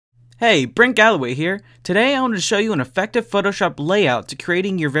Hey, Brent Galloway here. Today I wanted to show you an effective Photoshop layout to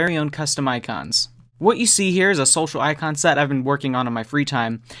creating your very own custom icons. What you see here is a social icon set I've been working on in my free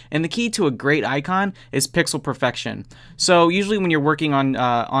time, and the key to a great icon is pixel perfection. So usually when you're working on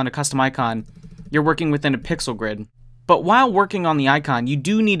a custom icon, you're working within a pixel grid. But while working on the icon, you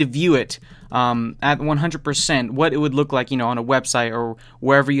do need to view it at 100% what it would look like, on a website or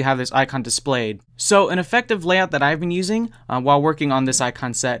wherever you have this icon displayed. So an effective layout that I've been using while working on this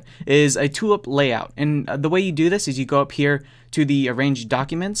icon set is a tulip layout. And the way you do this is you go up here to the Arrange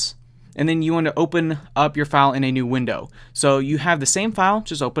Documents, and then you want to open up your file in a new window. So you have the same file,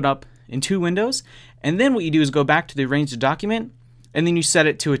 just open up in two windows, and then what you do is go back to the Arrange Document, and then you set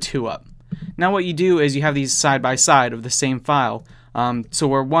it to a 2-up. Now what you do is you have these side by side of the same file. So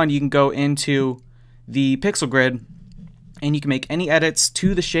where one, you can go into the pixel grid and you can make any edits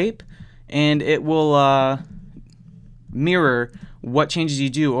to the shape, and it will mirror what changes you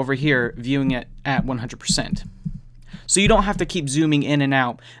do over here, viewing it at 100%. So you don't have to keep zooming in and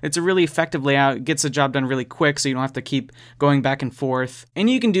out. It's a really effective layout. It gets the job done really quick, so you don't have to keep going back and forth. And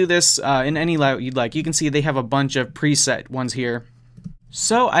you can do this in any layout you'd like. You can see they have a bunch of preset ones here.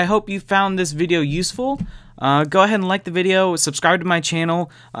 So I hope you found this video useful. Go ahead and like the video, subscribe to my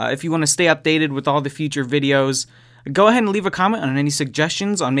channel if you want to stay updated with all the future videos. Go ahead and leave a comment on any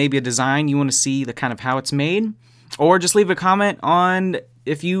suggestions on maybe a design you want to see, the kind of how it's made, or just leave a comment on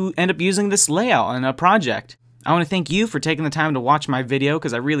if you end up using this layout on a project. I want to thank you for taking the time to watch my video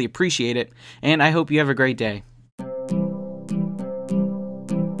because I really appreciate it, and I hope you have a great day.